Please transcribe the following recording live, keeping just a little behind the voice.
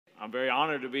I'm very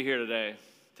honored to be here today,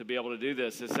 to be able to do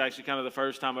this. It's actually kind of the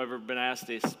first time I've ever been asked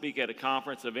to speak at a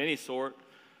conference of any sort.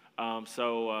 I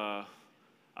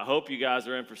hope you guys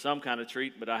are in for some kind of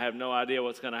treat, but I have no idea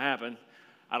what's going to happen.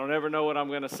 I don't ever know what I'm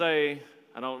going to say.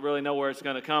 I don't really know where it's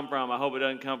going to come from. I hope it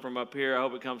doesn't come from up here. I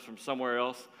hope it comes from somewhere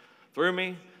else through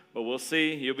me, but we'll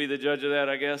see. You'll be the judge of that,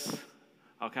 I guess.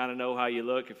 I'll kind of know how you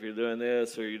look if you're doing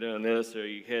this or you're doing this or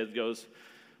your head goes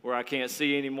where I can't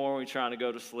see anymore when you're trying to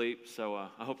go to sleep. So I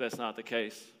hope that's not the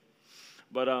case.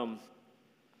 But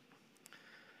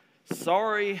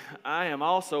sorry, I am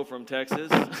also from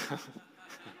Texas.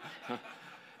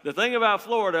 The thing about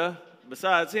Florida,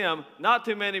 besides him, not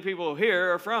too many people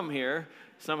here are from here.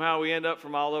 Somehow we end up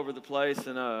from all over the place,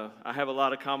 and I have a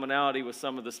lot of commonality with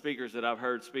some of the speakers that I've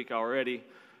heard speak already.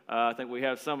 I think we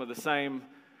have some of the same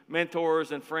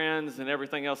mentors and friends and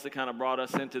everything else that kind of brought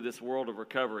us into this world of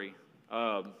recovery.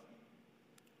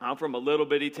 I'm from a little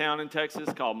bitty town in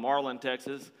Texas called Marlin,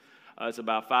 Texas. It's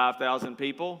about 5,000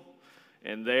 people,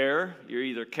 and there you're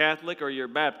either Catholic or you're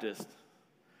Baptist.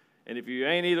 And if you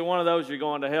ain't either one of those, you're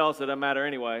going to hell, so it doesn't matter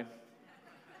anyway.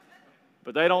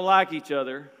 But they don't like each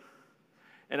other,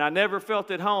 and I never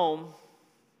felt at home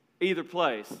either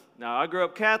place. Now, I grew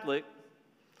up Catholic,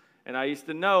 and I used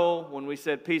to know when we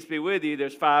said, "Peace be with you,"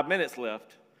 there's 5 minutes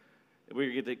left.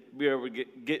 We were able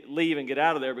to leave and get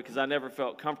out of there because I never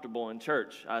felt comfortable in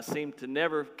church. I seemed to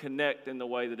never connect in the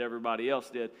way that everybody else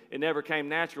did. It never came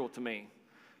natural to me.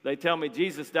 They tell me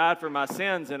Jesus died for my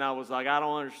sins, and I was like, I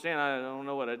don't understand. I don't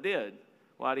know what I did.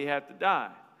 Why did he have to die?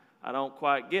 I don't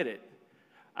quite get it.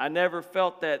 I never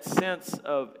felt that sense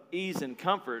of ease and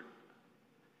comfort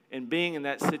in being in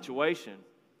that situation.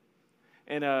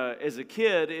 And as a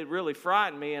kid, it really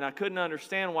frightened me, and I couldn't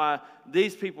understand why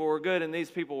these people were good and these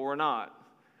people were not.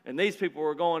 And these people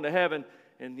were going to heaven,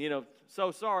 and,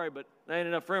 so sorry, but there ain't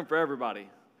enough room for everybody.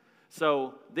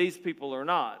 So these people are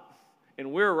not.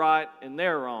 And we're right, and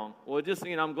they're wrong. Well,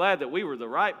 I'm glad that we were the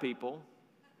right people.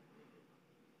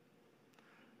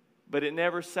 But it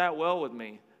never sat well with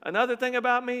me. Another thing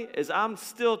about me is I'm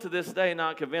still to this day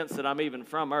not convinced that I'm even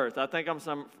from Earth. I think I'm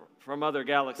from other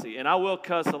galaxy. And I will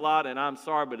cuss a lot, and I'm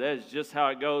sorry, but that is just how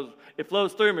it goes. It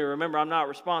flows through me. Remember, I'm not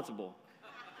responsible.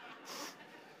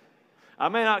 I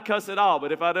may not cuss at all,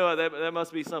 but if I do it, that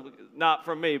must be something not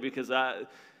from me, because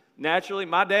naturally,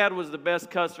 my dad was the best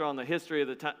cusser on the history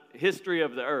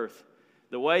of the earth.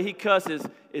 The way he cusses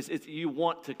is you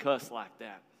want to cuss like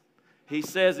that. He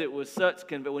says it with such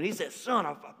conviction. When he says, "Son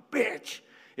of a bitch,"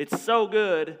 it's so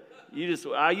good.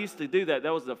 I used to do that.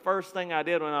 That was the first thing I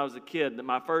did when I was a kid.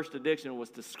 My first addiction was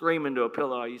to scream into a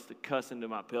pillow. I used to cuss into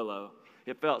my pillow.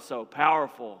 It felt so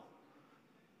powerful.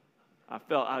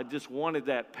 I just wanted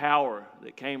that power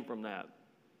that came from that.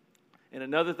 And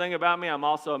another thing about me, I'm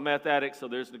also a meth addict, so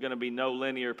there's going to be no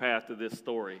linear path to this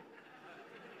story.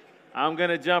 I'm going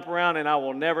to jump around, and I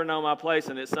will never know my place,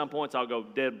 and at some points I'll go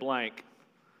dead blank.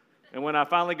 And when I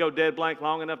finally go dead blank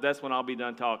long enough, that's when I'll be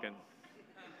done talking.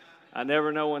 I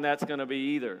never know when that's going to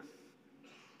be either.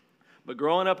 But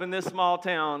growing up in this small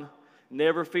town,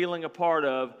 never feeling a part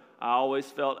of, I always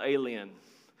felt alien.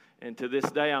 And to this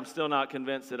day, I'm still not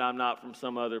convinced that I'm not from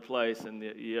some other place. And,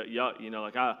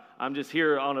 I'm just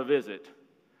here on a visit.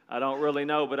 I don't really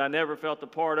know, but I never felt a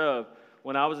part of.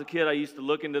 When I was a kid, I used to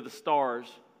look into the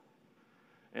stars,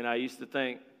 and I used to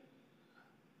think,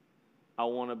 I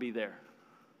want to be there.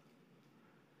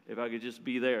 If I could just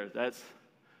be there.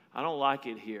 I don't like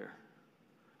it here.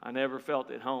 I never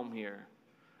felt at home here.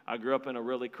 I grew up in a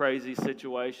really crazy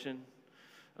situation.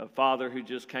 A father who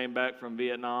just came back from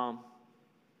Vietnam.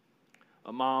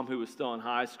 A mom who was still in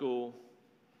high school.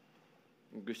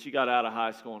 She got out of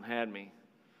high school and had me.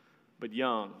 But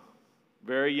young,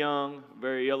 very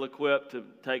ill-equipped to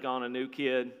take on a new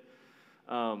kid.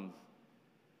 And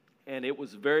it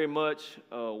was very much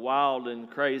wild and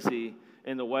crazy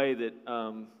in the way that,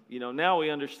 now we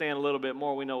understand a little bit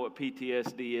more. We know what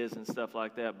PTSD is and stuff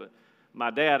like that. But my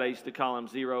dad, I used to call him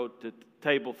 0 to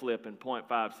table flip in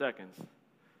 0.5 seconds.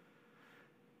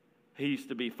 He used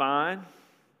to be fine,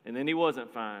 and then he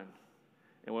wasn't fine.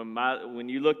 And when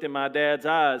you looked in my dad's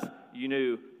eyes, you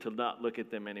knew to not look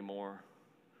at them anymore,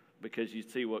 because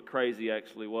you'd see what crazy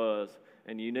actually was,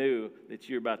 and you knew that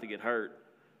you're about to get hurt.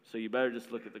 So you better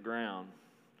just look at the ground.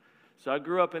 So I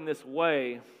grew up in this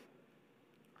way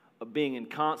of being in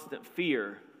constant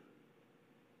fear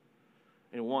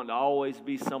and wanting to always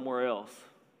be somewhere else.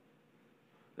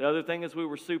 The other thing is we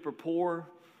were super poor,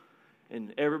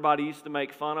 and everybody used to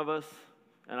make fun of us.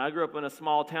 And I grew up in a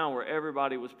small town where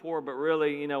everybody was poor, but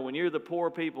really, when you're the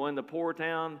poor people in the poor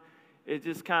town, it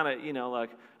just kind of, like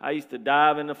I used to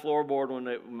dive in the floorboard when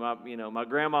my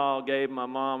grandma gave my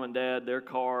mom and dad their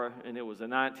car, and it was a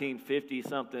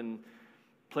 1950-something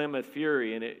Plymouth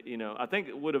Fury, and it, I think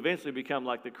it would eventually become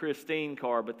like the Christine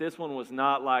car, but this one was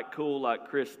not like cool like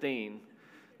Christine.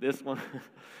 This one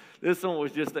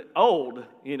was just old,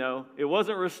 It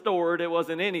wasn't restored, it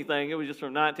wasn't anything. It was just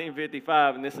from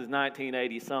 1955, and this is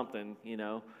 1980-something,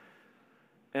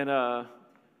 And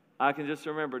I can just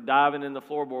remember diving in the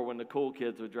floorboard when the cool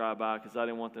kids would drive by because I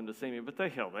didn't want them to see me. But they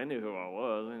knew who I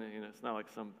was. And, it's not like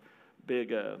some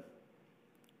big.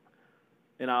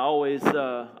 And I always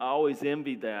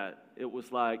envied that. It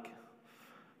was like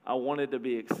I wanted to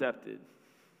be accepted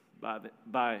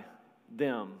by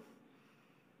them.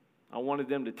 I wanted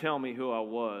them to tell me who I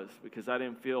was because I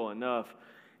didn't feel enough.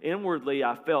 Inwardly,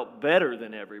 I felt better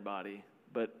than everybody,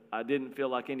 but I didn't feel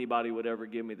like anybody would ever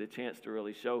give me the chance to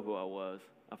really show who I was.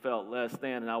 I felt less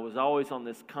than, and I was always on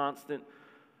this constant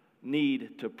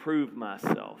need to prove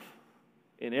myself.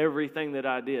 In everything that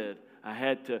I did, I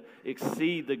had to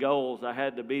exceed the goals. I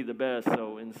had to be the best.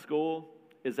 So in school,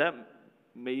 is that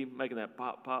me making that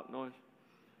pop noise?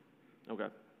 Okay.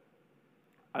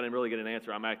 I didn't really get an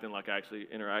answer. I'm acting like I actually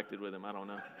interacted with him. I don't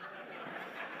know.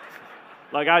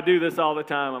 Like I do this all the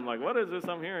time. I'm like, what is this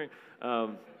I'm hearing?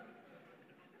 Oh,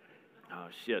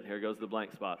 shit. Here goes the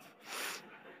blank spots.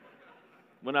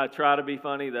 When I try to be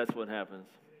funny, that's what happens.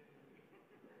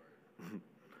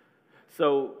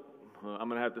 So, I'm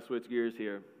going to have to switch gears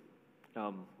here.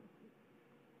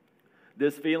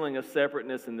 This feeling of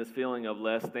separateness and this feeling of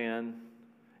less than,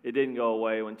 it didn't go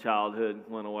away when childhood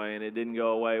went away, and it didn't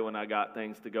go away when I got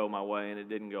things to go my way, and it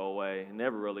didn't go away. It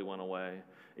never really went away.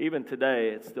 Even today,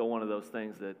 it's still one of those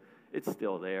things that it's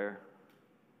still there.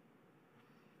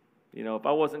 If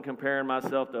I wasn't comparing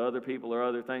myself to other people or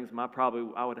other things,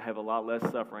 I would have a lot less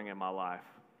suffering in my life.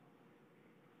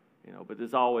 But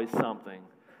there's always something.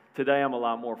 Today, I'm a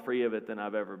lot more free of it than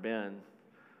I've ever been.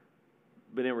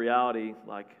 But in reality,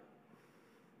 like,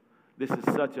 this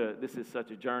is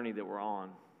such a journey that we're on.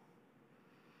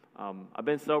 I've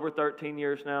been sober 13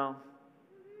 years now,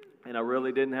 and I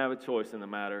really didn't have a choice in the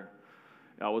matter.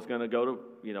 I was going to go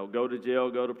to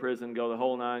jail, go to prison, go the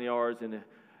whole 9 yards, and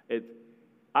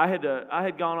I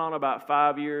had gone on about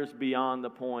 5 years beyond the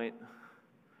point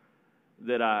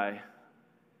that I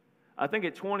think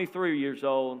at 23 years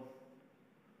old,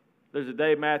 there's a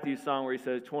Dave Matthews song where he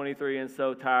says, 23 and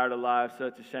so tired of life,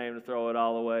 such a shame to throw it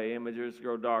all away. Images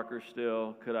grow darker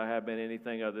still. Could I have been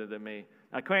anything other than me?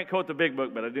 I can't quote the big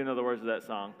book, but I do know the words of that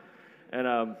song. And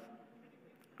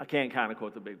I can kind of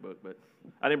quote the big book, but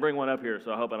I didn't bring one up here,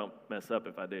 so I hope I don't mess up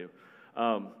if I do.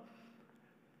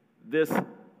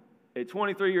 At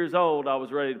 23 years old, I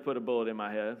was ready to put a bullet in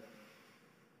my head.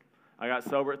 I got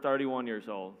sober at 31 years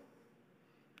old.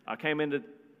 I came into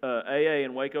AA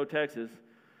in Waco, Texas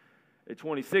at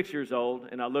 26 years old,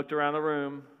 and I looked around the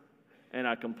room, and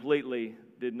I completely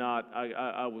did not.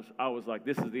 I was like,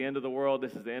 this is the end of the world.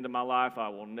 This is the end of my life.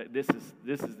 This is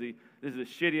the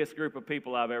shittiest group of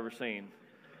people I've ever seen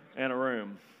in a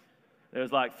room.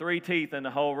 There's like 3 teeth in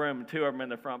the whole room, and 2 of them in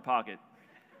the front pocket.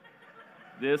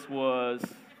 This was.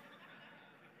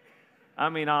 I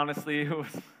mean, honestly, it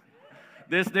was.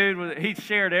 This dude, he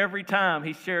shared every time.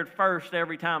 He shared first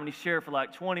every time, and he shared for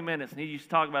like 20 minutes. And he used to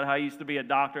talk about how he used to be a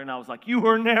doctor, and I was like, you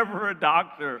were never a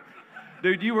doctor.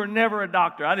 Dude, you were never a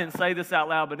doctor. I didn't say this out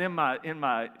loud, but in my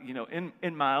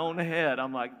own head,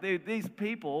 I'm like, dude, these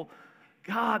people,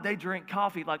 God, they drink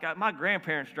coffee. Like my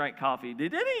grandparents drank coffee.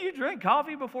 Did any of you drink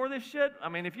coffee before this shit? I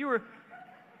mean,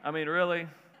 really,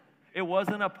 it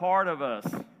wasn't a part of us.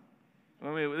 I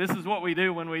mean, this is what we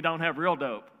do when we don't have real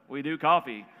dope. We do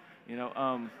coffee.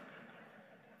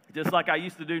 Just like I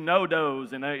used to do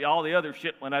no-dos and all the other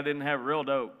shit when I didn't have real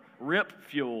dope. Rip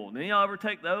Fuel. Did y'all ever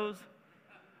take those?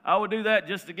 I would do that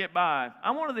just to get by.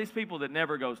 I'm one of these people that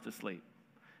never goes to sleep.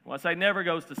 When I say never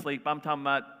goes to sleep, I'm talking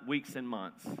about weeks and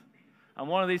months. I'm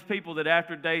one of these people that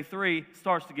after day 3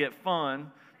 starts to get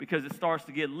fun because it starts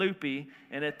to get loopy,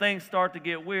 and that things start to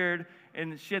get weird,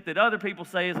 and shit that other people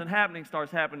say isn't happening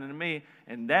starts happening to me,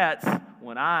 and that's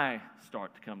when I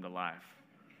start to come to life.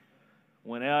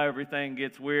 When everything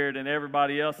gets weird and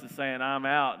everybody else is saying I'm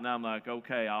out, and I'm like,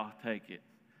 okay, I'll take it.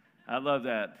 I love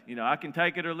that. I can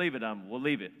take it or leave it. We'll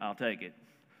leave it. I'll take it.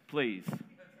 Please.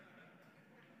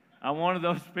 I'm one of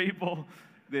those people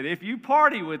that if you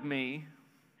party with me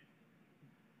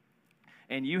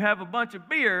and you have a bunch of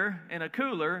beer in a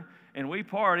cooler and we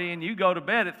party and you go to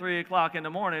bed at 3 o'clock in the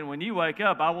morning, when you wake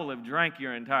up, I will have drank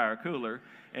your entire cooler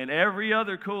and every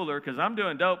other cooler because I'm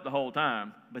doing dope the whole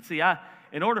time. But see,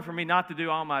 in order for me not to do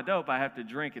all my dope, I have to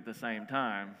drink at the same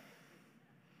time.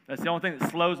 That's the only thing that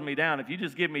slows me down. If you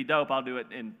just give me dope, I'll do it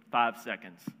in 5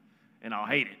 seconds, and I'll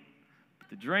hate it. But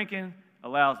the drinking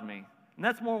allows me. And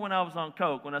that's more when I was on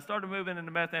coke. When I started moving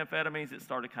into methamphetamines, it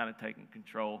started kind of taking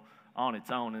control on its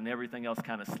own, and everything else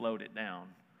kind of slowed it down.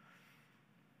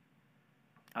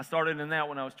 I started in that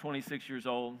when I was 26 years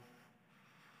old.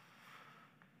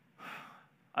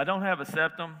 I don't have a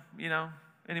septum,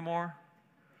 anymore.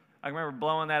 I remember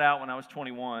blowing that out when I was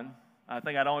 21. I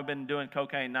think I'd only been doing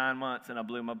cocaine 9 months, and I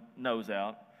blew my nose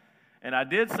out. And I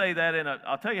did say that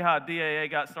I'll tell you how DAA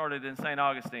got started in St.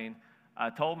 Augustine. I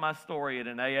told my story at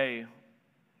an AA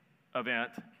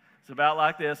event. It's about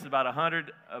like this, about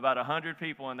 100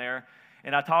 people in there.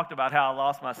 And I talked about how I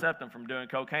lost my septum from doing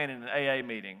cocaine in an AA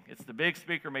meeting. It's the big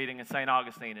speaker meeting in St.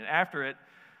 Augustine. And after it,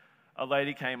 a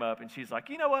lady came up, and she's like,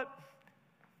 you know what?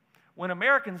 When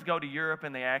Americans go to Europe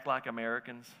and they act like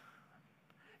Americans,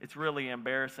 it's really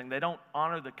embarrassing. They don't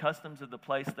honor the customs of the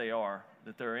place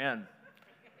that they're in.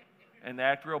 And they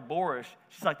act real boorish.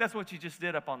 She's like, that's what you just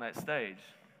did up on that stage.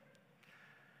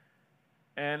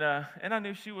 And I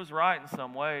knew she was right in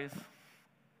some ways.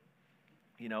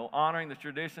 Honoring the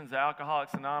traditions of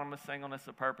Alcoholics Anonymous, singleness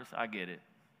of purpose, I get it.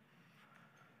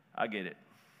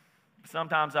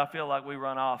 Sometimes I feel like we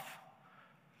run off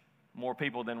more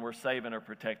people than we're saving or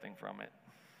protecting from it.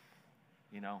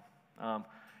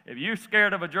 If you're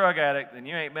scared of a drug addict, then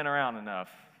you ain't been around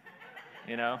enough.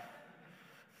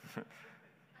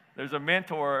 There's a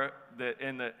mentor that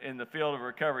in the field of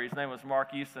recovery. His name was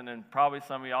Mark Houston, and probably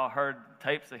some of y'all heard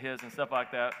tapes of his and stuff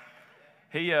like that.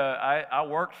 I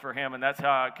worked for him, and that's how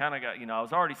I kind of got. I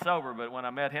was already sober, but when I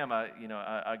met him, I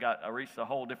reached a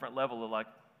whole different level of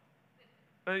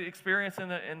experience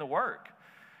in the work.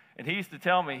 And he used to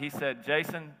tell me, he said,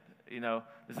 Jason,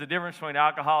 there's a difference between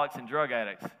alcoholics and drug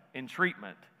addicts in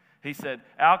treatment. He said,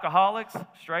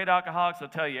 straight alcoholics will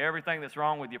tell you everything that's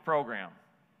wrong with your program.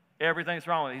 Everything's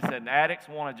wrong with it. He said, and addicts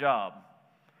want a job.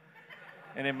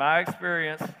 And in my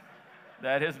experience,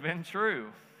 that has been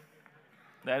true.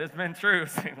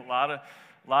 I've seen a lot of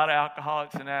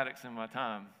alcoholics and addicts in my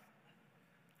time.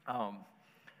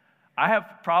 I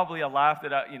have probably a life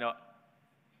that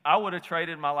I would have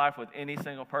traded my life with any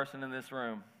single person in this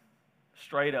room,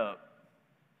 straight up.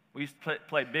 We used to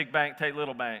play Big Bank, Take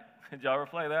Little Bank. Did y'all ever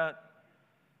play that?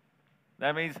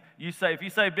 That means if you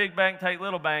say Big Bank, Take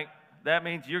Little Bank, that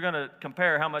means you're going to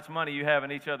compare how much money you have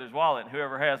in each other's wallet, and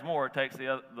whoever has more takes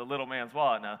the little man's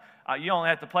wallet. Now, you only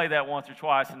have to play that once or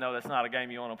twice and know that's not a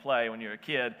game you want to play when you're a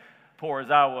kid, poor as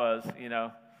I was,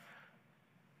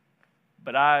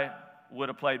 But I would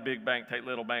have played Big Bank, Take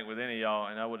Little Bank with any of y'all,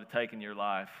 and I would have taken your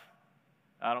life.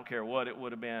 I don't care what it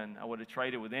would have been. I would have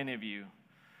traded with any of you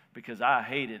because I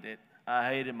hated it. I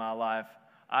hated my life.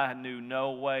 I knew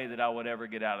no way that I would ever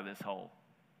get out of this hole,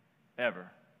 ever.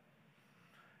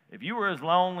 If you were as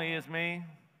lonely as me,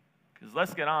 because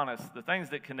let's get honest, the things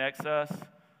that connects us,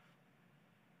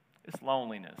 it's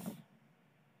loneliness.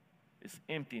 It's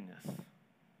emptiness.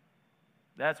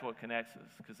 That's what connects us.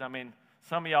 Because,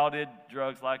 some of y'all did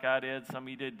drugs like I did. Some of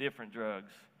you did different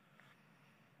drugs.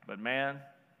 But, man,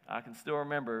 I can still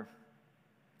remember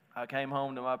I came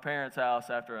home to my parents' house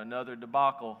after another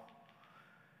debacle,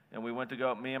 and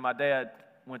me and my dad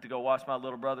went to go watch my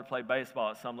little brother play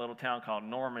baseball at some little town called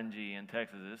Normandy in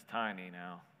Texas. It's tiny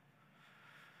now.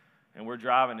 And we're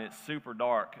driving. It's super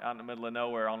dark out in the middle of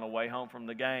nowhere on the way home from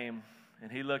the game. And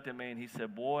he looked at me and he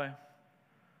said, boy,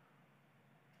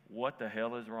 what the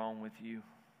hell is wrong with you?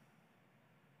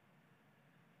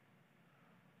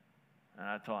 And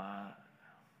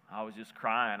I was just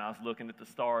crying. I was looking at the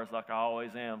stars like I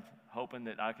always am, hoping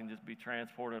that I can just be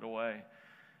transported away.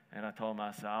 And I told him,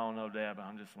 I said, I don't know, Dad, but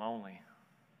I'm just lonely.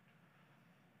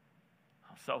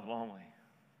 I'm so lonely.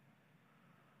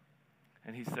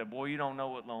 And he said, boy, you don't know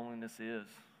what loneliness is.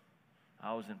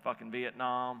 I was in fucking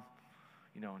Vietnam,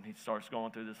 and he starts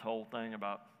going through this whole thing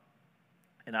about,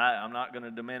 and I'm not going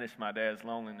to diminish my dad's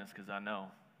loneliness because I know.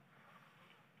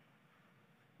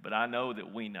 But I know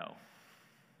that we know.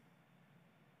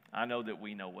 I know that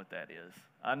we know what that is.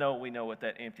 I know we know what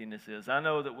that emptiness is. I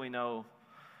know that we know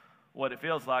what it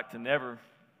feels like to never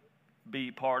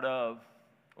be part of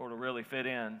or to really fit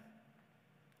in.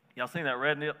 Y'all seen that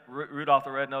Rudolph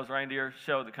the Red-Nosed Reindeer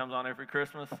show that comes on every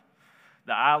Christmas?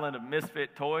 The Island of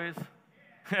Misfit Toys?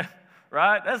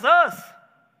 Right? That's us.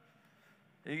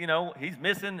 He's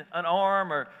missing an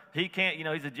arm or he can't,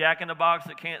 he's a jack-in-the-box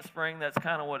that can't spring. That's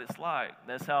kind of what it's like.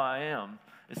 That's how I am.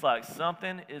 It's like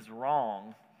something is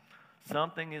wrong.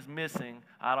 Something is missing.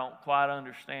 I don't quite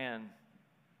understand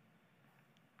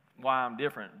why I'm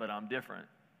different, but I'm different.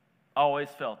 Always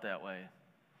felt that way.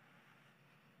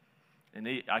 And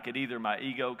my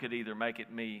ego could either make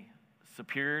it me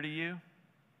superior to you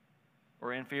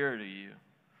or inferior to you.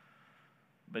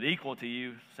 But equal to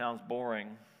you sounds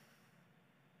boring.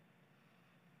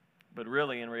 But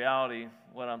really, in reality,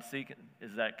 what I'm seeking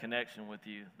is that connection with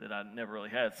you that I never really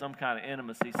had. Some kind of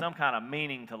intimacy, some kind of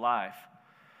meaning to life.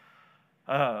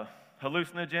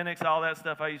 Hallucinogenics, all that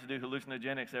stuff, I used to do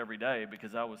hallucinogenics every day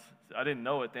because I didn't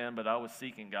know it then, but I was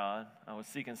seeking God. I was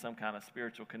seeking some kind of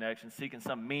spiritual connection, seeking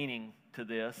some meaning to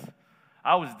this.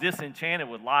 I was disenchanted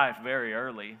with life very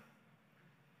early.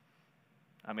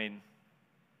 I mean,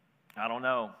 I don't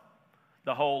know.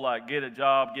 The whole get a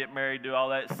job, get married, do all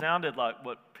that, it sounded like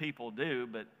what people do,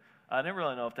 but I didn't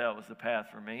really know if that was the path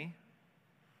for me.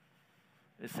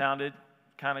 It sounded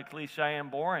kind of cliche and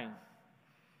boring.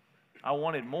 I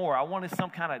wanted more. I wanted some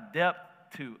kind of depth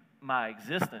to my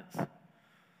existence.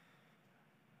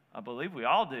 I believe we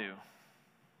all do.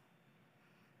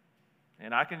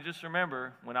 And I can just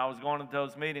remember when I was going to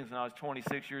those meetings when I was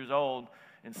 26 years old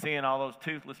and seeing all those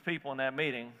toothless people in that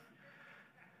meeting.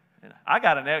 And I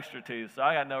got an extra tooth, so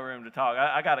I got no room to talk.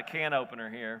 I got a can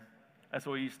opener here. That's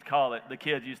what we used to call it. The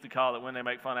kids used to call it when they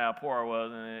make fun of how poor I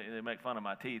was, and they make fun of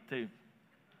my teeth too.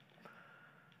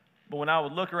 But when I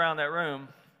would look around that room,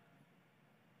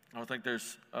 I would think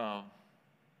there's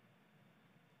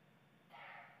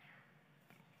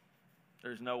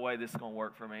no way this is going to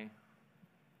work for me.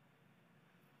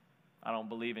 I don't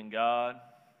believe in God.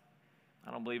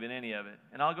 I don't believe in any of it.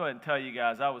 And I'll go ahead and tell you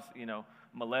guys, I was,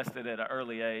 molested at an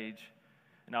early age.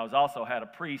 And I was also had a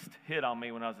priest hit on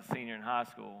me when I was a senior in high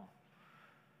school.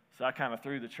 So I kind of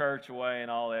threw the church away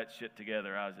and all that shit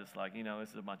together. I was just like, this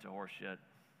is a bunch of horse shit.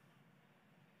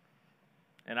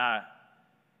 And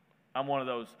I'm one of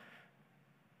those,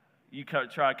 you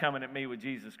try coming at me with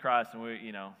Jesus Christ and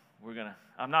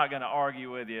I'm not going to argue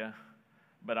with you,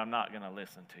 but I'm not going to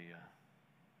listen to you.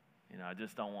 I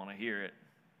just don't want to hear it.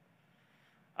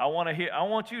 I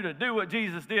want you to do what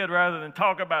Jesus did rather than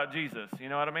talk about Jesus. You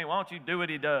know what I mean? Why don't you do what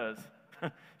he does?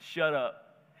 Shut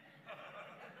up.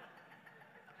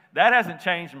 That hasn't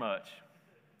changed much,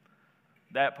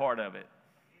 that part of it.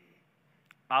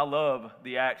 I love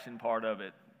the action part of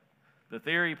it. The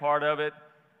theory part of it,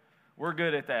 we're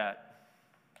good at that.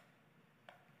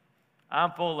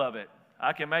 I'm full of it.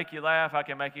 I can make you laugh, I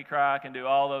can make you cry, I can do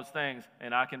all those things,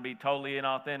 and I can be totally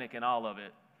inauthentic in all of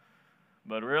it.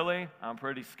 But really, I'm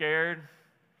pretty scared.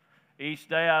 Each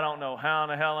day, I don't know how in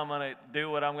the hell I'm going to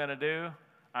do what I'm going to do.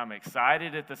 I'm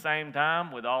excited at the same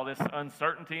time with all this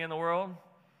uncertainty in the world.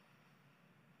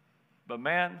 But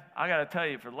man, I got to tell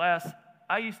you,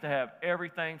 I used to have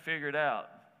everything figured out.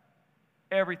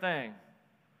 Everything.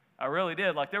 I really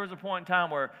did. Like there was a point in time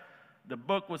where the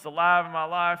book was alive in my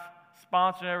life,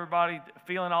 sponsoring everybody,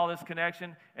 feeling all this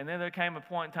connection. And then there came a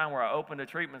point in time where I opened a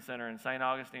treatment center in St.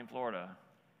 Augustine, Florida.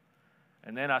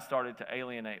 And then I started to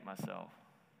alienate myself.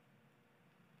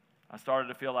 I started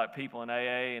to feel like people in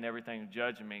AA and everything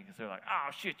judging me because they're like,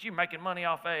 oh, shit, you're making money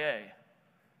off AA.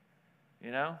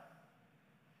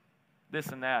 This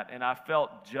and that. And I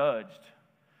felt judged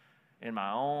in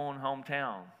my own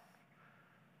hometown.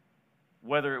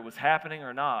 Whether it was happening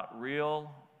or not,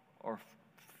 real or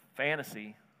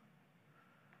fantasy.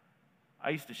 I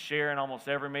used to share in almost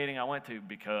every meeting I went to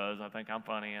because I think I'm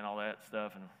funny and all that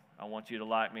stuff, and I want you to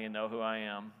like me and know who I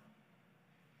am.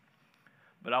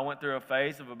 But I went through a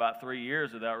phase of about 3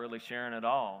 years without really sharing at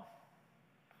all.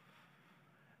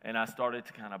 And I started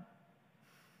to kind of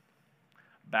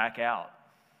back out,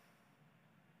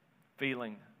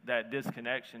 feeling that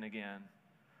disconnection again,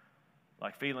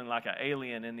 like feeling like an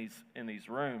alien in these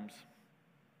rooms.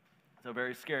 It's a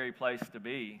very scary place to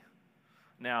be.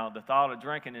 Now, the thought of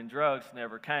drinking and drugs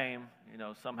never came,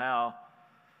 somehow.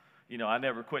 I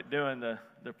never quit doing the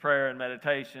prayer and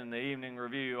meditation, the evening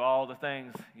review, all the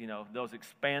things, those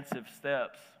expansive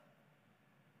steps.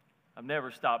 I've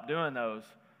never stopped doing those.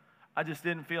 I just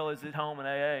didn't feel as at home in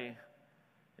AA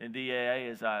and DAA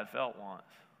as I had felt once.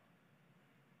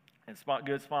 And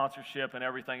good sponsorship and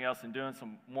everything else and doing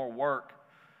some more work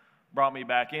brought me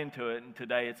back into it, and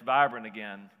today it's vibrant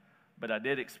again. But I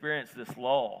did experience this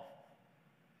lull.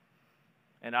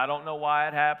 And I don't know why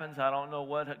it happens. I don't know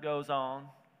what goes on.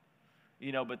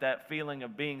 But that feeling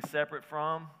of being separate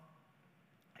from,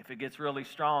 if it gets really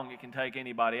strong, it can take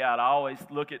anybody out. I always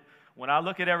when I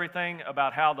look at everything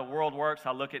about how the world works,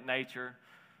 I look at nature.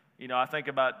 I think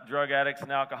about drug addicts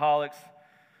and alcoholics.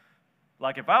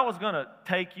 Like if I was going to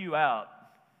take you out,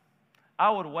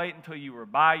 I would wait until you were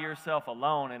by yourself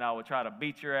alone and I would try to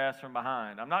beat your ass from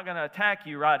behind. I'm not going to attack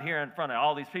you right here in front of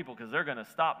all these people because they're going to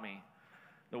stop me.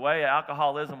 The way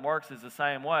alcoholism works is the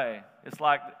same way. It's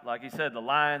like he said, the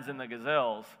lions and the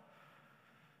gazelles.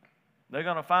 They're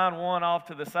going to find one off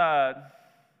to the side,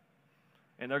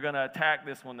 and they're going to attack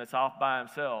this one that's off by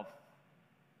himself.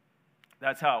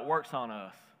 That's how it works on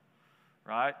us,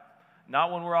 right?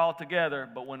 Not when we're all together,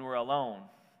 but when we're alone.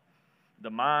 The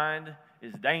mind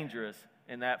is dangerous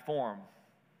in that form.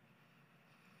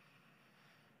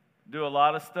 Do a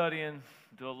lot of studying,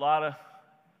 do a lot of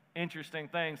interesting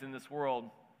things in this world.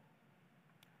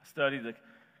 Study the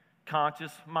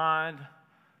conscious mind,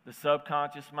 the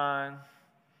subconscious mind.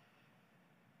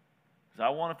 Because I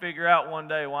want to figure out one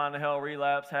day why in the hell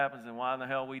relapse happens and why in the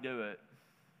hell we do it.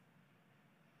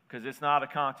 Because it's not a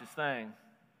conscious thing.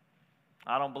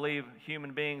 I don't believe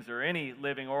human beings or any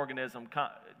living organism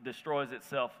destroys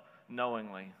itself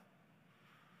knowingly.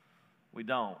 We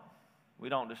don't. We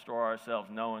don't destroy ourselves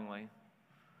knowingly.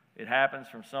 It happens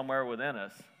from somewhere within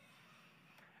us.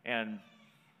 And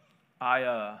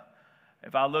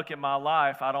if I look at my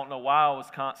life, I don't know why I was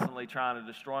constantly trying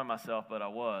to destroy myself, but I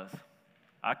was.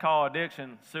 I call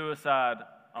addiction suicide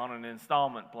on an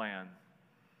installment plan.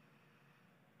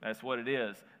 That's what it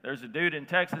is. There's a dude in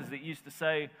Texas that used to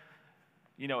say,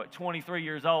 you know, at 23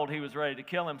 years old, he was ready to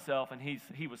kill himself, and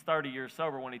he was 30 years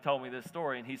sober when he told me this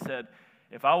story, and he said,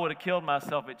 if I would have killed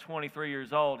myself at 23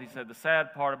 years old, he said, the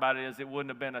sad part about it is it wouldn't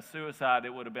have been a suicide,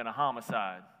 it would have been a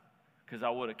homicide, because I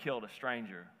would have killed a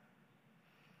stranger.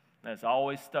 That's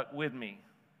always stuck with me,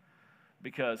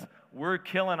 because we're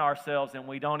killing ourselves and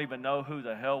we don't even know who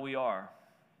the hell we are.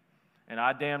 And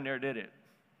I damn near did it.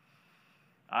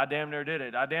 I damn near did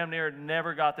it. I damn near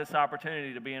never got this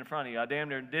opportunity to be in front of you. I damn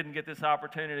near didn't get this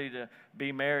opportunity to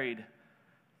be married,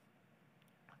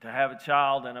 to have a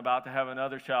child, and about to have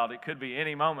another child. It could be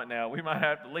any moment now. We might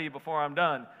have to leave before I'm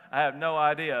done. I have no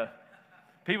idea.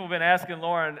 People have been asking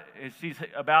Lauren if she's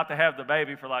about to have the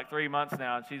baby for like 3 months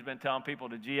now, and she's been telling people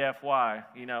to GFY,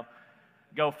 you know,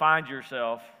 go find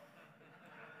yourself.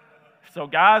 So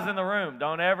guys in the room,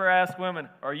 don't ever ask women,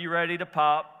 are you ready to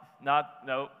pop?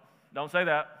 Nope, don't say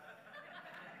that.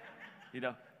 You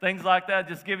know, things like that,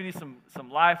 just giving you some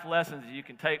life lessons you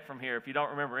can take from here. If you don't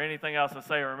remember anything else I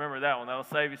say, remember that one. That'll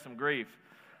save you some grief.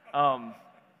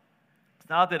 It's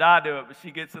not that I do it, but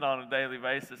she gets it on a daily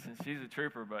basis, and she's a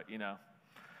trooper, but, you know.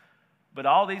 But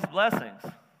all these blessings,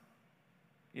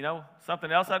 you know,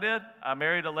 something else I did, I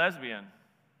married a lesbian.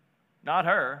 Not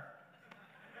her,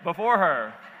 before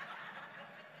her.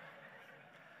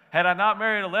 Had I not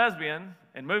married a lesbian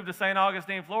and moved to St.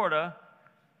 Augustine, Florida,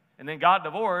 and then got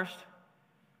divorced,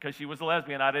 because she was a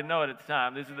lesbian, I didn't know it at the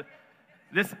time.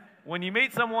 When you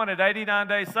meet someone at 89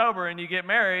 days sober and you get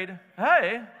married,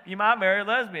 hey, you might marry a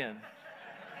lesbian.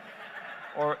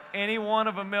 Or any one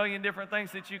of a million different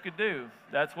things that you could do.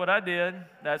 That's what I did.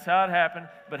 That's how it happened.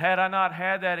 But had I not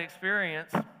had that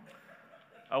experience,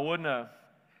 I wouldn't have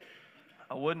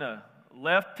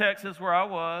left Texas where I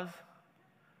was,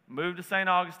 moved to St.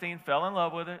 Augustine, fell in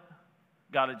love with it,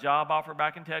 got a job offer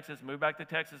back in Texas, moved back to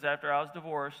Texas after I was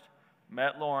divorced,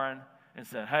 met Lauren, and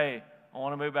said, hey, I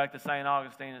want to move back to St.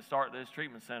 Augustine and start this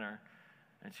treatment center.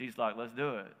 And she's like, let's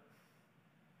do it.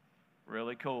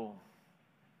 Really cool.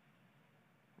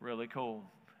 Really cool.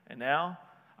 And now,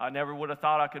 I never would have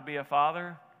thought I could be a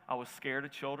father. I was scared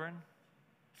of children.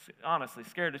 Honestly,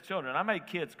 scared of children. I made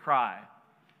kids cry.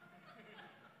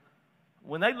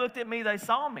 When they looked at me, they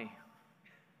saw me.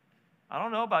 I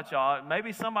don't know about y'all.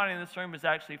 Maybe somebody in this room has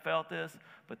actually felt this,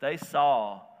 but they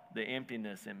saw the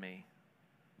emptiness in me.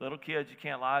 Little kids, you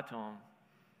can't lie to them.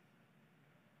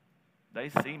 They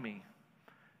see me.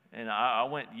 And I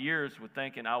went years with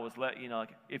thinking I was, like,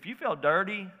 if you feel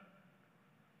dirty,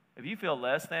 if you feel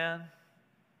less than,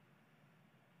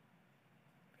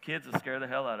 kids will scare the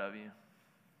hell out of you.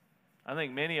 I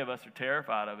think many of us are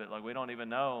terrified of it. Like, we don't even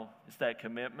know. It's that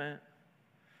commitment.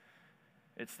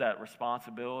 It's that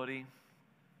responsibility.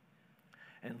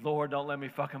 And Lord, don't let me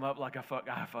fuck them up like I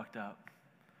fucked up.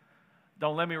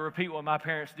 Don't let me repeat what my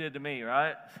parents did to me,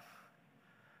 right?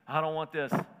 I don't want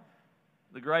this.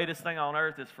 The greatest thing on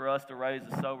earth is for us to raise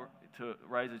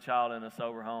a child in a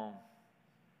sober home.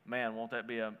 Man, won't that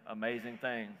be an amazing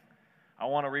thing? I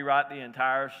want to rewrite the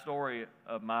entire story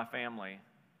of my family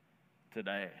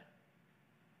today.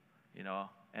 You know,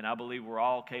 and I believe we're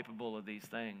all capable of these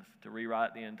things, to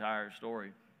rewrite the entire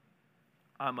story.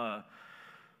 To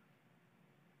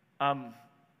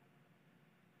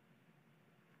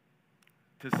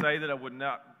say that I would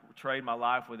not trade my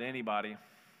life with anybody,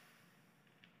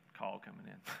 call coming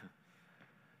in.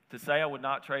 To say I would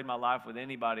not trade my life with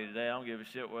anybody today, I don't give a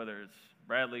shit whether it's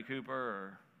Bradley Cooper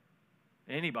or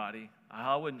anybody.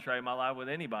 I wouldn't trade my life with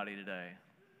anybody today.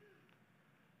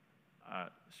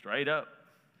 Straight up.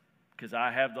 Because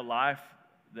I have the life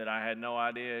that I had no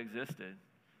idea existed.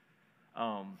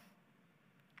 And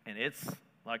it's,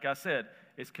 like I said,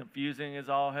 it's confusing as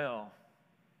all hell.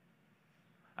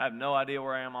 I have no idea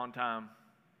where I am on time.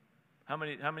 How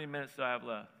many minutes do I have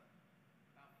left?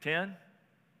 10?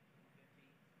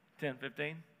 10,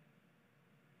 15?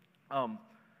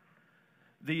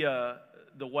 The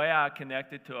way I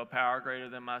connected to a power greater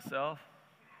than myself,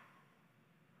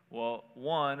 well,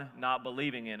 one, not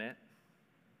believing in it.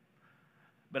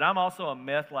 But I'm also a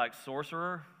meth-like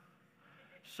sorcerer,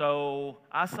 so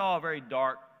I saw a very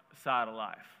dark side of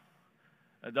life.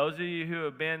 Those of you who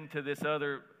have been to this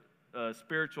other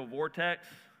spiritual vortex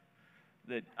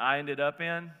that I ended up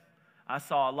in, I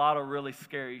saw a lot of really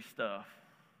scary stuff,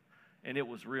 and it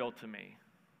was real to me.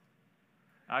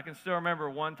 I can still remember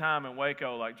one time in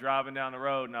Waco, like driving down the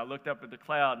road, and I looked up at the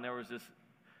cloud, and there was this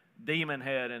demon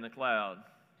head in the cloud.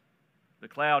 The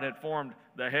cloud had formed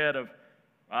the head of,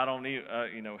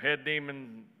 head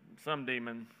demon, some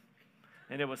demon,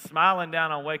 and it was smiling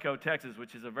down on Waco, Texas,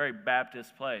 which is a very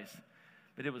Baptist place.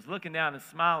 But it was looking down and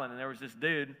smiling, and there was this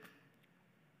dude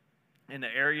in the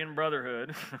Aryan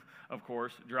Brotherhood, of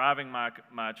course, driving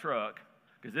my truck,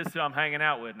 because this is who I'm hanging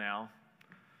out with now,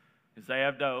 because they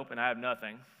have dope and I have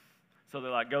nothing. So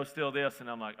they're like, go steal this, and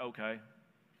I'm like, okay.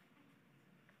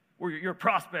 You're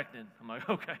prospecting. I'm like,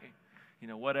 okay,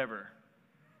 whatever.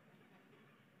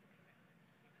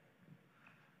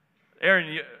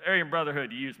 Aryan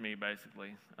Brotherhood used me,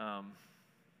 basically.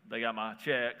 They got my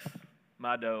checks,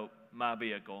 my dope, my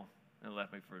vehicle, and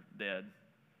left me for dead.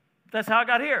 That's how I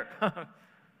got here.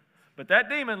 But that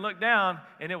demon looked down,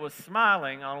 and it was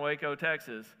smiling on Waco,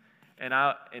 Texas, and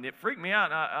it freaked me out.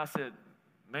 And I said,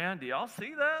 man, do y'all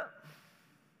see that?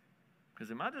 Because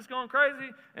am I just going crazy?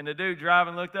 And the dude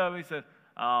driving looked up, and he said,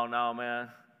 oh, no, man,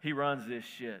 he runs this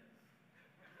shit.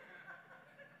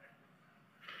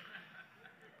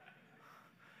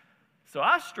 So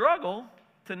I struggle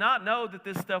to not know that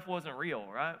this stuff wasn't real,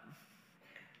 right?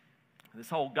 This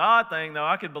whole God thing, though,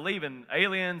 I could believe in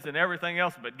aliens and everything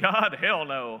else, but God, hell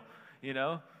no,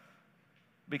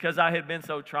 because I had been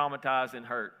so traumatized and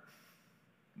hurt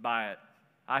by it.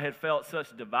 I had felt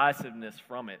such divisiveness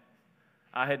from it.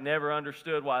 I had never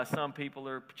understood why some people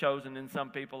are chosen and some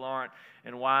people aren't,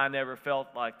 and why I never felt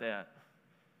like that.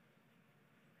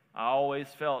 I always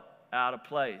felt out of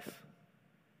place.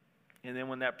 And then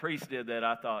when that priest did that,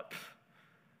 I thought,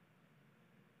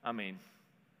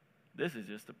 this is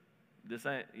just this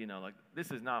ain't, this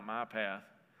is not my path.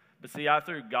 But see, I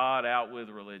threw God out with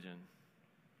religion.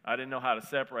 I didn't know how to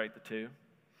separate the two.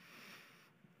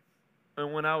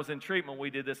 And when I was in treatment,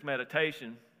 we did this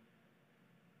meditation.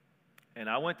 And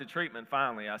I went to treatment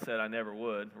finally. I said I never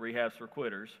would. Rehab's for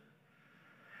quitters.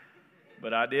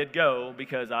 But I did go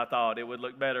because I thought it would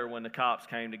look better when the cops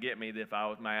came to get me if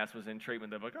my ass was in treatment.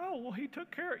 They're like, oh, well, he took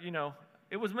care of,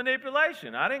 It was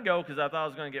manipulation. I didn't go because I thought I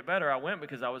was going to get better. I went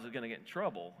because I was going to get in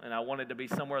trouble, and I wanted to be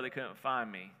somewhere they couldn't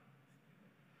find me.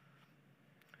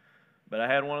 But I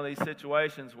had one of these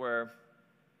situations where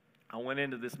I went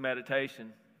into this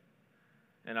meditation,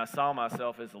 and I saw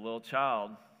myself as a little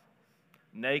child,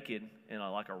 naked in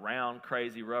a round,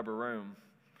 crazy rubber room,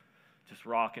 just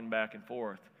rocking back and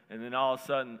forth. And then all of a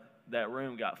sudden, that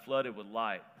room got flooded with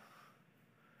light.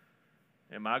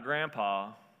 And my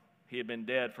grandpa, he had been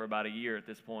dead for about a year at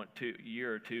this point,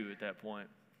 year or two at that point,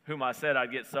 whom I said I'd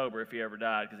get sober if he ever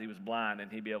died because he was blind and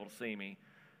he'd be able to see me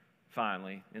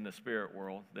finally in the spirit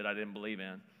world that I didn't believe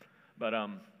in. But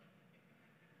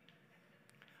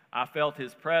I felt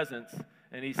his presence,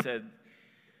 and he said,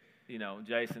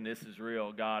 Jason, this is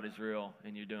real, God is real,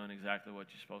 and you're doing exactly what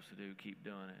you're supposed to do. Keep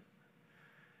doing it.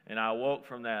 And I woke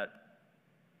from that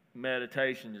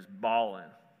meditation just bawling.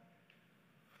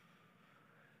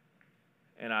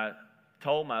 And I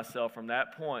told myself from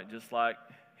that point, just like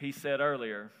he said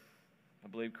earlier, I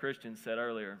believe Christian said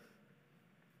earlier,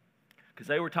 because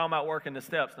they were talking about working the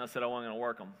steps, and I said I wasn't going to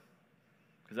work them.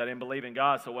 Because I didn't believe in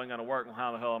God, so I wasn't going to work them.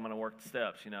 How the hell am I going to work the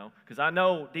steps, Because I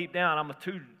know deep down I'm a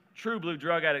true blue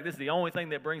drug addict. This is the only thing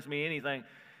that brings me anything,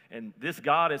 and this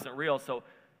God isn't real. So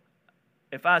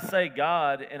if I say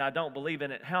God and I don't believe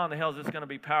in it, how in the hell is this going to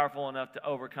be powerful enough to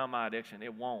overcome my addiction?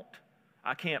 It won't.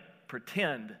 I can't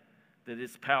pretend that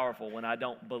it's powerful when I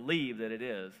don't believe that it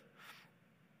is.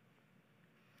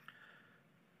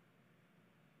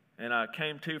 And I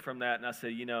came to from that, and I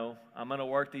said, I'm going to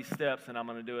work these steps, and I'm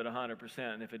going to do it 100%,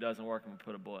 and if it doesn't work, I'm going to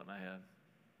put a bullet in my head.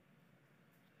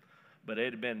 But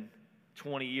it had been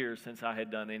 20 years since I had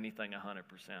done anything 100%.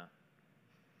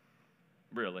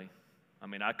 Really.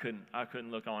 I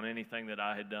couldn't look on anything that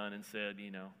I had done and said,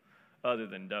 other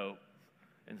than dope,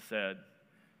 and said,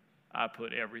 I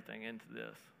put everything into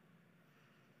this.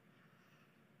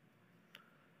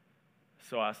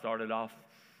 So I started off,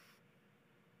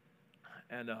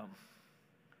 and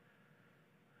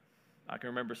I can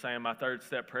remember saying my third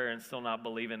step prayer and still not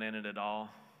believing in it at all.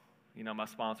 You know, my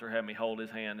sponsor had me hold his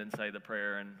hand and say the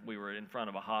prayer, and we were in front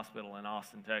of a hospital in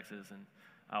Austin, Texas, and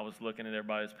I was looking at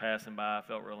everybody who was passing by. I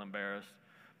felt real embarrassed,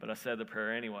 but I said the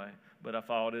prayer anyway. But I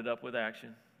followed it up with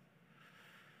action.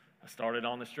 I started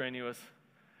on the strenuous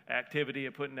activity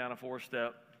of putting down a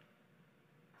 4-step.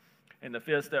 And the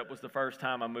 5th step was the first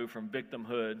time I moved from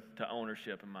victimhood to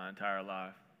ownership in my entire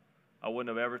life. I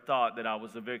wouldn't have ever thought that I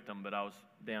was a victim, but I was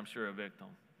damn sure a victim.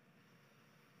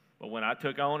 But when I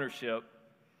took ownership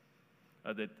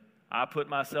that I put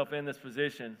myself in this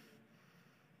position,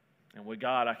 and with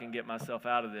God I can get myself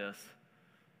out of this.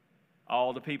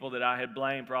 All the people that I had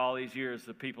blamed for all these years,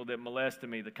 the people that molested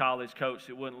me, the college coach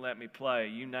that wouldn't let me play,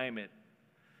 you name it,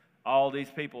 all these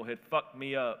people had fucked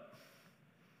me up.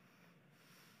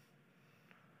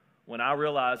 When I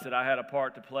realized that I had a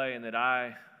part to play and that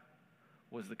I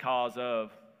was the cause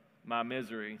of my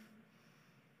misery,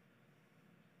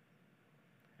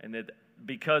 and that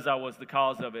because I was the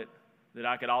cause of it, that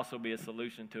I could also be a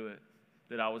solution to it,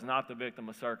 that I was not the victim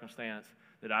of circumstance,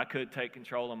 that I could take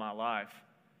control of my life,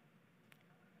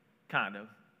 kind of,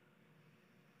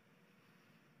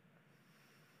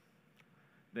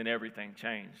 then everything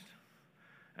changed.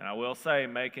 And I will say,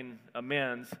 making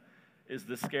amends is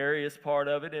the scariest part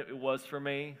of it. It was for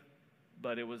me,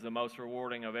 but it was the most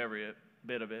rewarding of every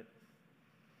bit of it.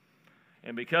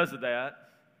 And because of that,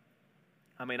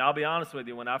 I mean, I'll be honest with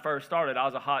you, when I first started, I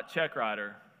was a hot check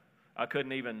writer. I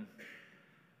couldn't even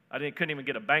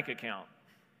get a bank account.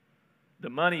 The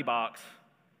money box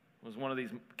was one of these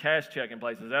cash checking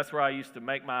places. That's where I used to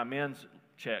make my amends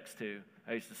checks to.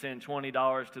 I used to send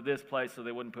 $20 to this place so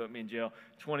they wouldn't put me in jail,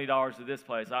 $20 to this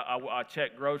place. I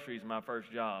checked groceries my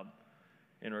first job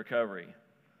in recovery.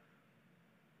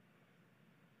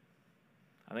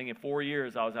 I think in 4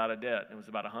 years I was out of debt. It was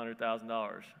about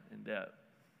 $100,000 in debt.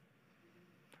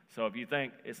 So if you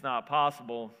think it's not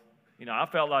possible, you know, I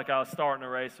felt like I was starting a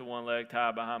race with one leg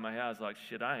tied behind my head. I was like,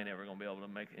 shit, I ain't ever going to be able to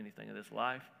make anything of this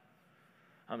life.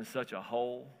 I'm in such a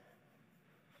hole.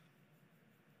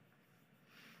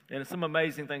 And some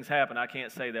amazing things happened. I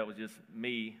can't say that was just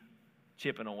me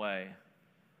chipping away.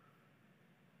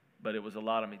 But it was a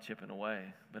lot of me chipping away.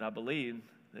 But I believed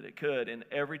that it could. And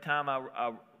every time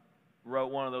I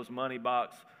wrote one of those money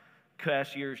box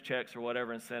cashier's checks or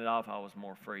whatever and sent it off, I was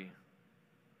more free.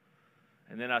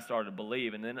 And then I started to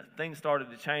believe. And then things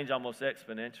started to change almost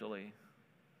exponentially.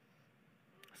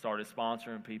 I started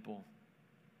sponsoring people.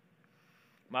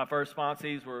 My first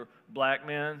sponsees were black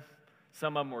men.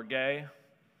 Some of them were gay.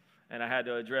 And I had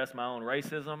to address my own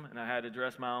racism, and I had to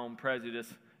address my own prejudice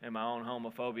and my own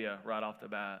homophobia right off the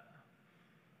bat.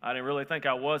 I didn't really think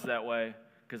I was that way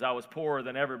because I was poorer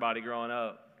than everybody growing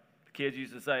up. The kids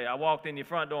used to say, I walked in your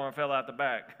front door and fell out the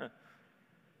back.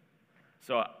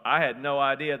 So I had no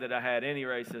idea that I had any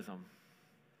racism.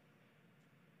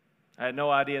 I had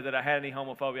no idea that I had any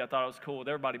homophobia. I thought it was cool with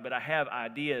everybody, but I have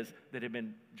ideas that have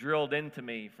been drilled into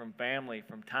me from family,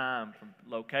 from time, from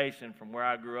location, from where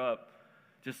I grew up.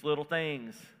 Just little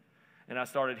things. And I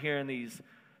started hearing these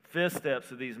 5th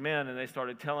steps of these men, and they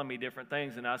started telling me different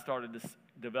things, and I started to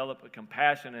develop a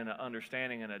compassion and an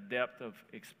understanding and a depth of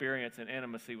experience and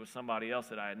intimacy with somebody else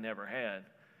that I had never had.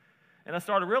 And I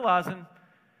started realizing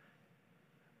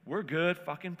we're good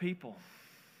fucking people.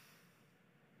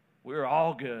 We're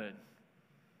all good.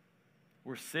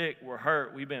 We're sick, we're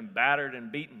hurt, we've been battered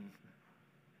and beaten.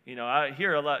 You know, I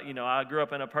hear a lot, you know, I grew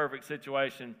up in a perfect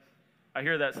situation. I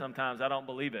hear that sometimes. I don't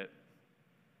believe it.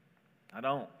 I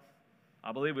don't.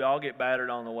 I believe we all get battered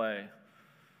on the way.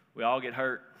 We all get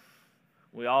hurt.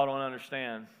 We all don't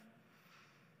understand.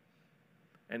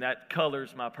 And that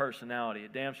colors my personality.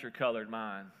 It damn sure colored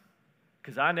mine.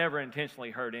 Because I never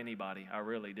intentionally hurt anybody. I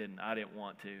really didn't. I didn't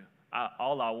want to.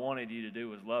 All I wanted you to do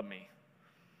was love me.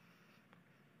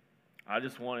 I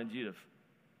just wanted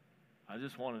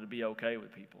to be okay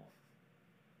with people.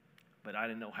 But I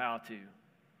didn't know how to.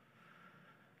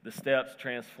 The steps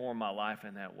transformed my life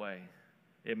in that way.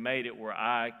 It made it where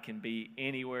I can be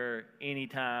anywhere,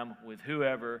 anytime, with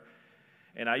whoever.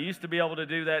 And I used to be able to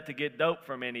do that to get dope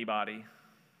from anybody.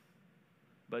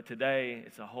 But today,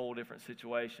 it's a whole different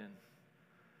situation.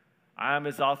 I'm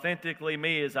as authentically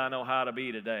me as I know how to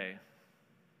be today.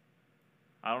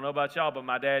 I don't know about y'all, but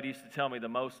my dad used to tell me the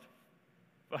most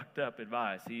fucked up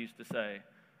advice. He used to say,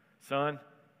 son,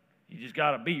 you just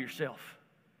got to be yourself.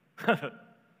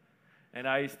 And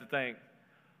I used to think,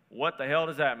 what the hell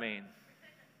does that mean?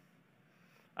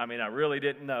 I mean, I really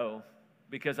didn't know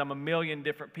because I'm a million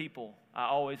different people. I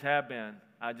always have been.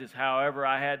 However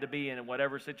I had to be in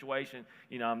whatever situation,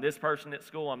 I'm this person at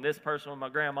school, I'm this person with my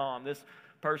grandma, I'm this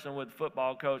person with the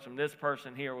football coach, I'm this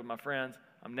person here with my friends.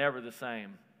 I'm never the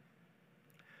same.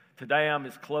 Today I'm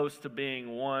as close to being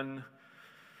one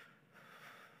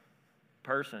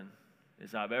person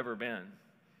as I've ever been,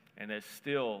 and it's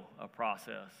still a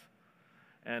process.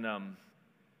 And I'm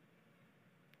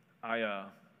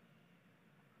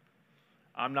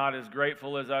not as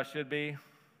grateful as I should be. In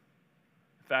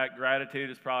fact, gratitude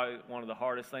is probably one of the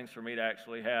hardest things for me to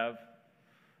actually have.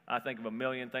 I think of a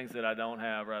million things that I don't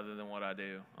have rather than what I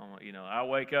do. I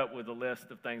wake up with a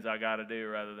list of things I got to do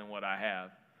rather than what I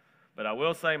have. But I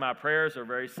will say my prayers are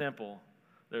very simple.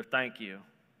 They're thank you.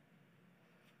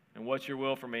 And what's your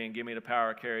will for me, and give me the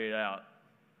power to carry it out.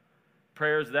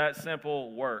 Prayers that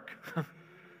simple work.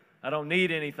 I don't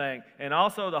need anything. And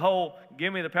also the whole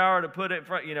give me the power to put it in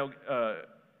front,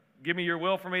 give me your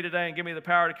will for me today and give me the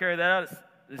power to carry that out.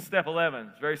 It's step 11.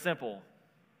 It's very simple.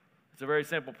 It's a very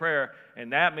simple prayer,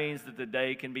 and that means that the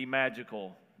day can be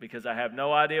magical because I have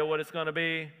no idea what it's going to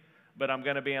be, but I'm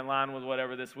going to be in line with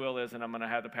whatever this will is, and I'm going to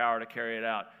have the power to carry it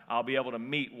out. I'll be able to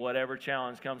meet whatever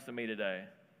challenge comes to me today,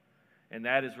 and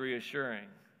that is reassuring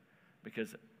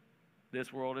because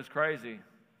this world is crazy,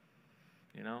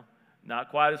 not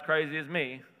quite as crazy as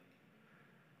me,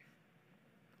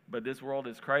 but this world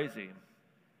is crazy,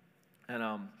 and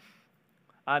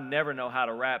I never know how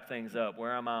to wrap things up.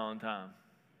 Where am I on time?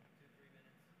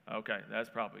 2-3 minutes. Okay, that's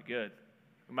probably good.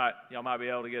 Y'all might be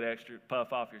able to get an extra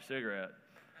puff off your cigarette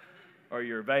or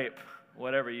your vape,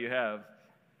 whatever you have.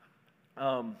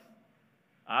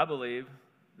 I believe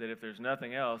that if there's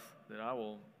nothing else, that I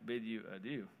will bid you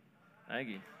adieu. Thank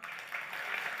you.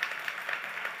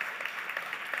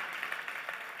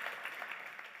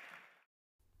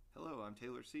 Hello, I'm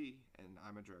Taylor C., and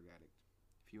I'm a drug addict.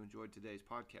 If you enjoyed today's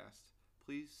podcast,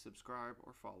 please subscribe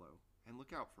or follow, and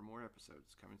look out for more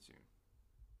episodes coming soon.